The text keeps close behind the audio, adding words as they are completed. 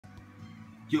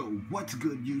Yo, what's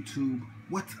good, YouTube?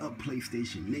 What's up,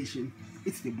 PlayStation Nation?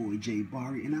 It's your boy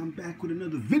JayBari, and I'm back with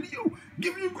another video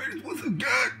giving you greatest once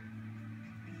again,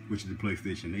 which is the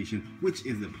PlayStation Nation, which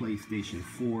is the PlayStation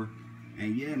 4.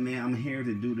 And yeah, man, I'm here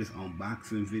to do this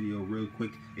unboxing video real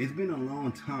quick. It's been a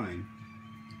long time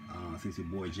since your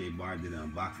boy JayBari did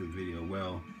an unboxing video.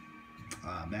 Well,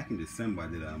 back in December I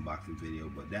did an unboxing video,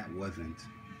 but that wasn't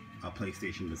a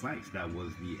PlayStation device. That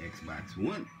was the Xbox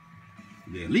One,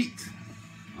 the Elite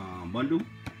bundle.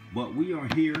 But we are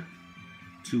here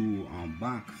to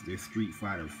unbox this Street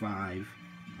Fighter V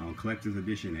collector's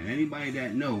edition. And anybody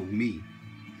that knows me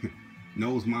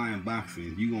knows my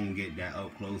unboxings. You gonna get that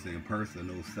up close and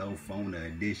personal cell phone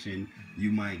edition.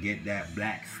 You might get that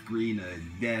black screen of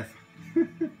death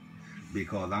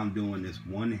because I'm doing this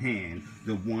one hand,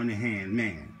 the one hand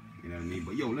man. You know what I mean?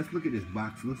 But yo, let's look at this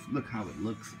box. Let's look how it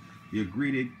looks. You're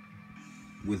greeted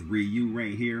with Ryu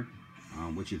right here,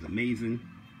 which is amazing,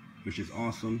 which is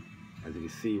awesome. As you can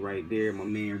see right there, my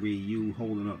man Ryu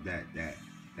holding up that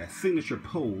signature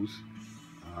pose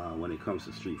when it comes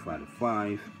to Street Fighter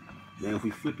V. Now if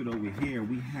we flip it over here,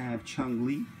 we have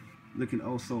Chun-Li looking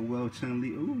oh so well. Chun-Li,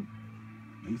 ooh,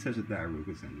 let me touch the thigh real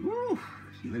quick. Ooh,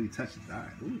 let me touch the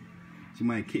thigh. Ooh, she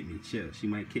might kick me, chill. She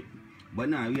might kick me. But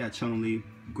nah, we got Chun-Li,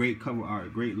 great cover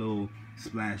art, great little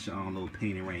splash on little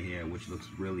painting right here, which looks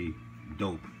really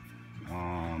dope.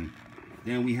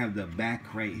 Then we have the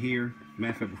back right here.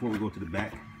 Matter of fact, before we go to the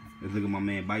back, let's look at my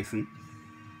man Bison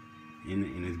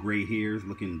in his gray hairs,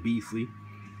 looking beastly.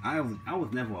 I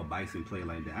was never a Bison player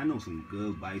like that. I know some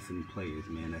good Bison players,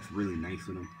 man, that's really nice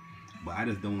with them, but I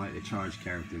just don't like the charge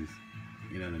characters.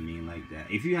 You know what I mean, like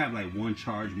that. If you have like one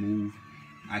charge move,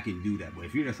 I can do that. But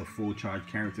if you're just a full charge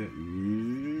character,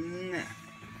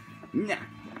 nah.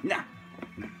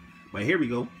 But here we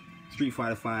go, Street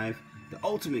Fighter V, the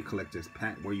Ultimate Collector's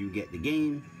Pack, where you get the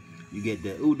game, you get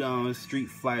the Udon Street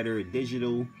Fighter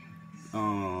digital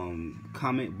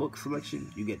comic book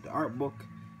selection, you get the art book,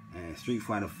 and Street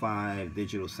Fighter V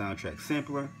digital soundtrack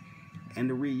sampler, and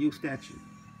the Ryu statue.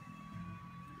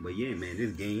 But yeah, man,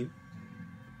 this game,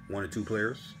 1 or 2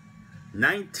 players,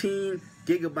 19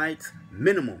 gigabytes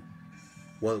minimum.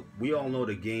 Well, we all know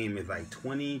the game is like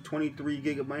 23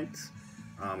 gigabytes.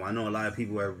 I know a lot of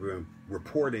people have been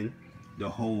reporting the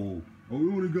whole, oh,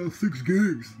 we only got 6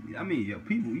 gigs. I mean, yo,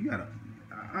 people, you gotta,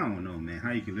 I don't know, man,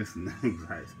 how you can listen to those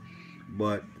guys.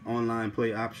 But online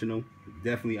play optional,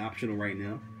 definitely optional right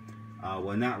now.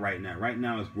 Well, not right now. Right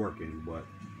now it's working, but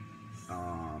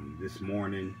this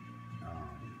morning,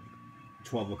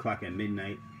 12 o'clock at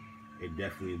midnight, it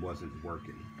definitely wasn't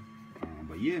working.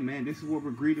 But yeah, man, this is what we're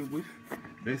greeted with.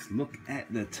 Let's look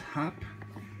at the top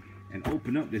and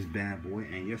open up this bad boy.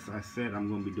 And yes, I said I'm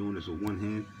going to be doing this with one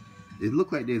hand. It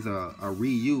looks like there's a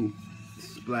Ryu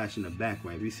splash in the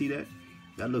background. You see that?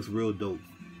 That looks real dope.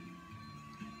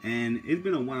 And it's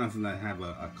been a while since I have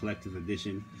a collector's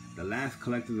edition. The last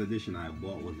collector's edition I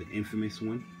bought was the infamous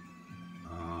one.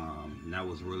 And that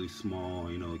was really small.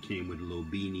 You know, it came with a little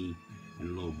beanie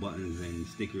and little buttons and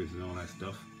stickers and all that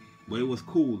stuff. But it was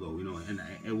cool though, you know, and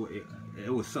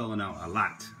it was selling out a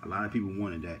lot. A lot of people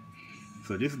wanted that.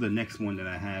 So this is the next one that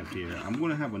I have here. I'm going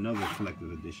to have another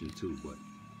collector's edition too, but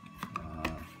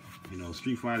you know,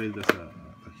 Street Fighter is just a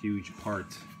huge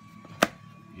part,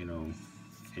 you know,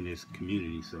 in this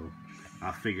community. So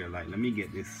I figured, like, let me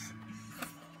get this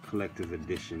collector's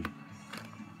edition,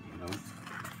 you know.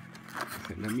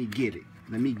 So let me get it.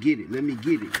 Let me get it. Let me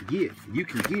get it. Yeah, you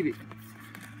can get it.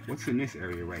 What's in this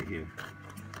area right here?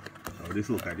 Oh, this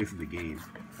looks like this is the game.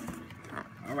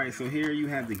 All right, so here you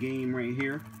have the game right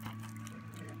here.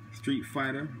 Street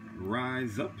Fighter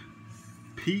Rise Up,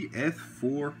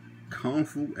 PS4 Kung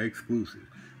Fu exclusive.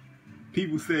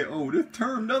 People say, oh, this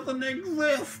term doesn't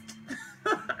exist.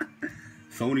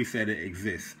 Sony said it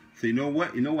exists. So you know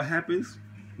what? You know what happens?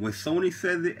 When Sony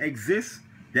says it exists,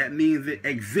 that means it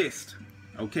exists.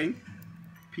 Okay?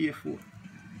 PS4.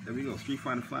 There we go. Street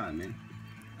Fighter V, man.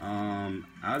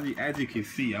 As you can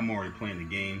see, I'm already playing the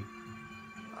game.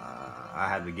 I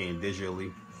have the game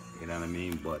digitally. You know what I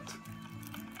mean? But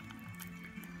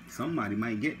somebody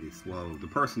might get this. Well, the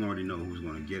person already knows who's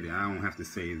going to get it. I don't have to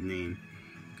say his name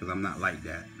because I'm not like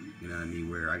that. You know what I mean?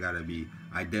 Where I got to be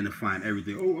identifying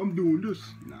everything. Oh, I'm doing this.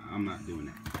 Nah, I'm not doing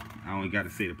that. I only got to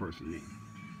say the person's name.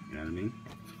 You know what I mean?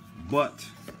 But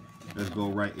let's go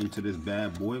right into this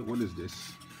bad boy. What is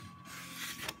this?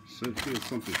 So there's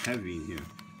something heavy in here.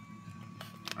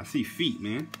 I see feet,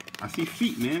 man. I see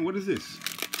feet, man. What is this?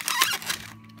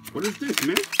 What is this,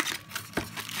 man?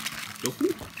 Yo, who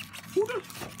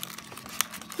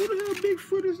the hell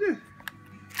Bigfoot is this?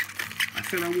 I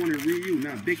said I wanted Ryu,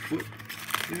 not Bigfoot.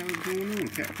 What the hell is going on,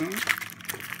 Capcom?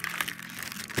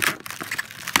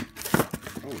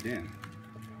 damn.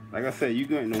 Like I said, you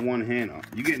getting the one hand up.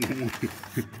 You getting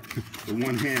the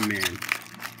one hand man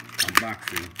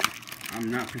unboxing. I'm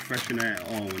not professional at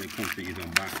all when it comes to these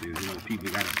unboxings. You know, people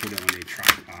gotta put it on their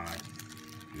tripod.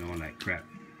 You know, all that crap.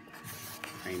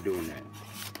 I ain't doing that.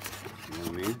 You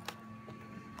know what I mean?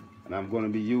 And I'm gonna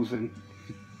be using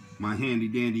my handy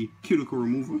dandy cuticle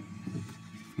remover.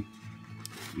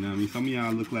 You know what I mean? Some of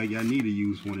y'all look like y'all need to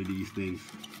use one of these things.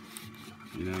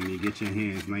 You know what I mean? Get your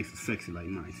hands nice and sexy like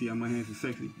mine. See how my hands are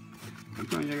sexy?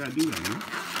 Sometimes y'all gotta do that, man.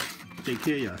 Take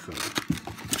care of yourself.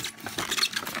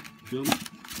 Feel me?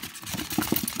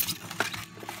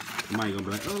 Somebody gonna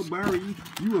be like, oh, Barry,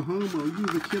 you a homo. You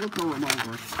use a cuticle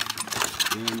remover.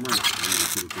 Damn right. I use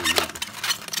a cuticle remover.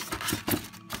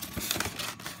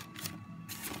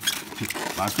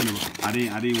 I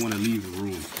didn't want to leave the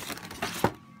room.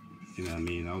 You know what I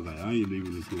mean? I was like, I ain't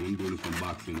leaving this room. I'm doing this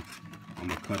unboxing. I'm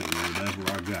gonna cut it with whatever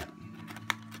I got.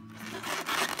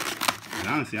 And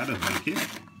honestly, I just don't care.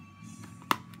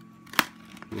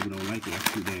 Whoever don't like it,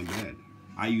 that's too damn bad.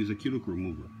 I use a cuticle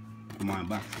remover for my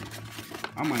unboxing.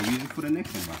 I might use it for the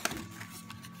next unboxing.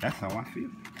 That's how I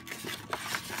feel.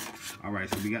 All right,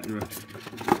 so we got the.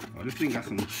 Oh, this thing got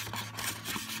some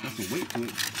weight to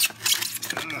it.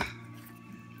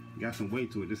 Got some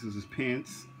weight to it. This is his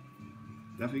pants.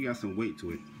 Definitely got some weight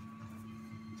to it.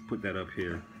 Let's put that up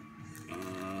here.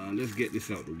 Let's get this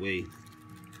out the way.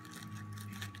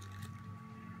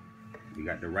 You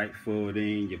got the right foot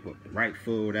in. You put the right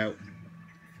foot out.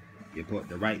 You put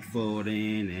the right foot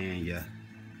in, and you.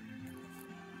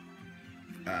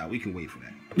 We can wait for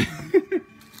that.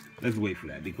 Let's wait for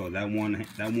that because that one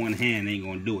hand ain't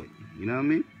gonna do it. You know what I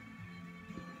mean?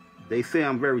 They say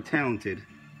I'm very talented.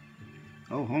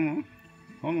 Oh, hold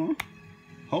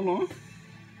on.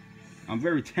 I'm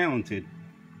very talented,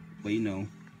 but you know,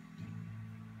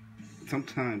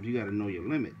 sometimes you gotta know your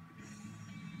limit.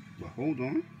 But hold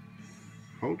on.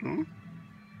 Hold on.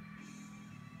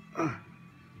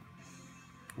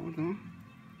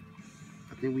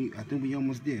 I think we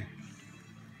almost there.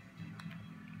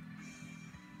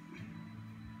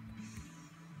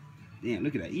 Damn,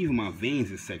 look at that. Even my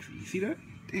veins is sexy. You see that?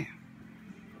 Damn.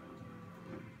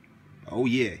 Oh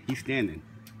yeah, he's standing.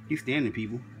 He's standing,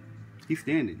 people. He's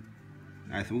standing.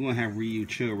 Alright, so we're gonna have Ryu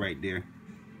chill right there.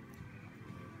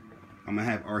 I'm gonna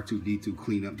have R2-D2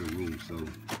 clean up the room, so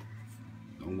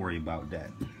don't worry about that.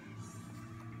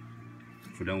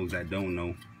 For those that don't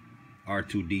know,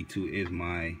 R2-D2 is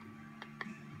my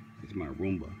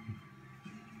Roomba.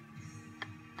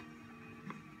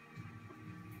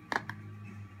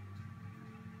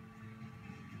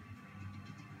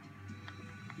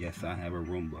 Yes, I have a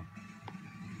Roomba.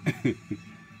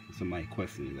 Somebody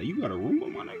questioning, like, you got a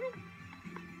Roomba, my nigga?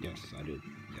 Yes, I did.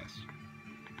 Yes.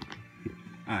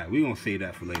 Alright, we're gonna save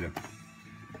that for later.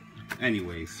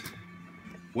 Anyways,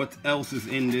 what else is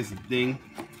in this thing?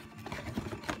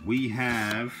 We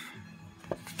have,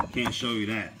 can't show you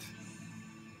that.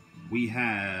 We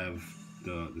have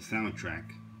the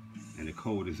soundtrack, and the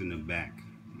code is in the back.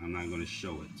 I'm not gonna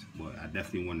show it, but I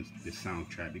definitely want the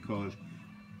soundtrack because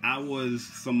I was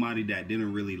somebody that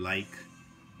didn't really like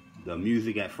the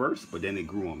music at first, but then it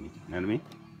grew on me. You know what I mean?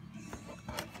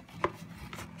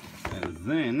 And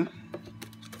then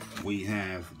we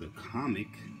have the comic.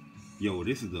 Yo,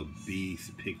 this is a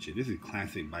beast picture. This is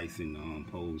classic Bison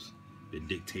pose, the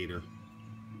dictator.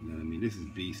 You know what I mean? This is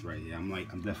beast right here. I'm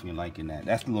definitely liking that.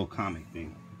 That's the little comic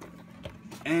thing.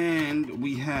 And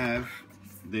we have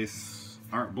this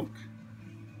art book.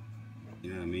 You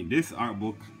know what I mean? This art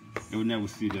book, it would never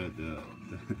see it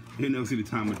would never see the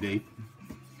time of day.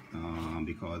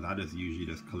 Because I just usually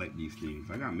just collect these things.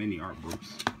 I got many art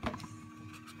books,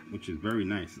 which is very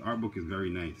nice. The art book is very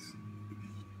nice.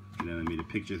 You know what I mean? The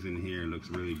pictures in here looks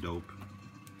really dope.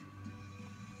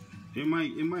 It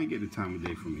might get the time of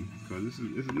day for me because this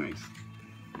is nice.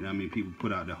 You know what I mean? People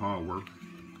put out the hard work.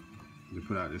 They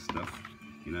put out this stuff.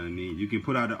 You know what I mean? You can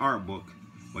put out the art book,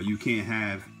 but you can't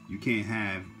have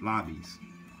lobbies.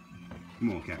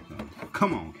 Come on, Capcom.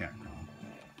 Come on, Capcom.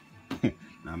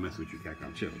 Nah, I mess with you,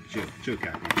 Capcom. Chill,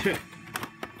 Capcom. Chill.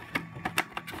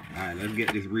 Alright, let's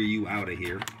get this Ryu out of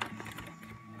here.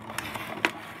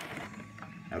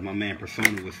 As my man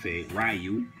Persona would say,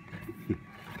 Ryu.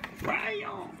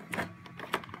 Ryu!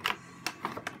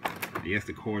 Yes,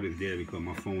 the cord is there because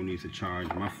my phone needs to charge.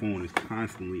 My phone is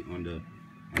constantly on the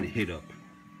hit up.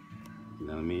 You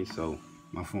know what I mean? So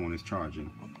my phone is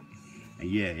charging. And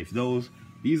yeah, if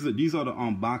these are the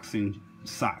unboxing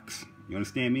socks. You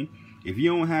understand me? If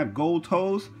you don't have gold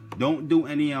toes, don't do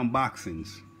any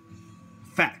unboxings.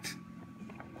 Fact.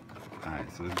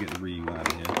 Alright, so let's get the Ryu out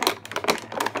of here.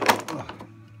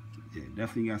 Yeah,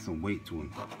 Definitely got some weight to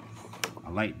him. I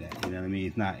like that. You know what I mean?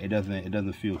 It's not. It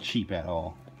doesn't feel cheap at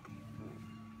all.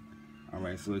 All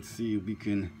right. So let's see if we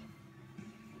can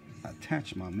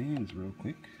attach my man's real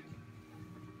quick.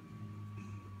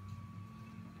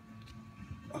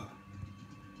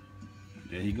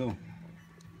 There you go.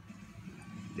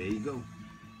 There you go.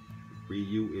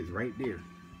 Ryu is right there.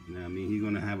 You know what I mean? He's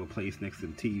gonna have a place next to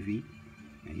the TV,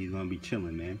 and he's gonna be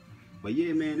chilling, man. But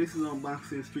yeah, man, this is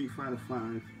unboxing Street Fighter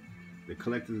V, the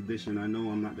collector's edition. I know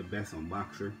I'm not the best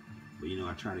unboxer, but you know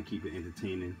I try to keep it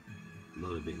entertaining a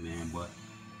little bit, man. But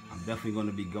I'm definitely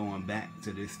gonna be going back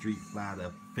to this Street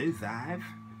Fighter V.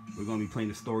 We're gonna be playing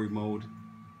the story mode.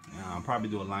 I'll probably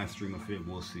do a live stream of it.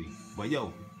 We'll see. But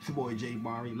yo, it's your boy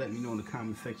JayBari. Let me know in the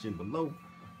comment section below.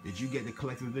 Did you get the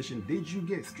collector's edition? Did you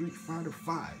get Street Fighter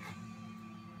V?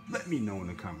 Let me know in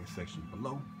the comment section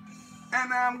below.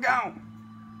 And I'm gone.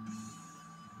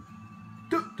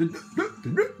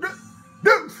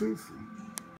 Deuces.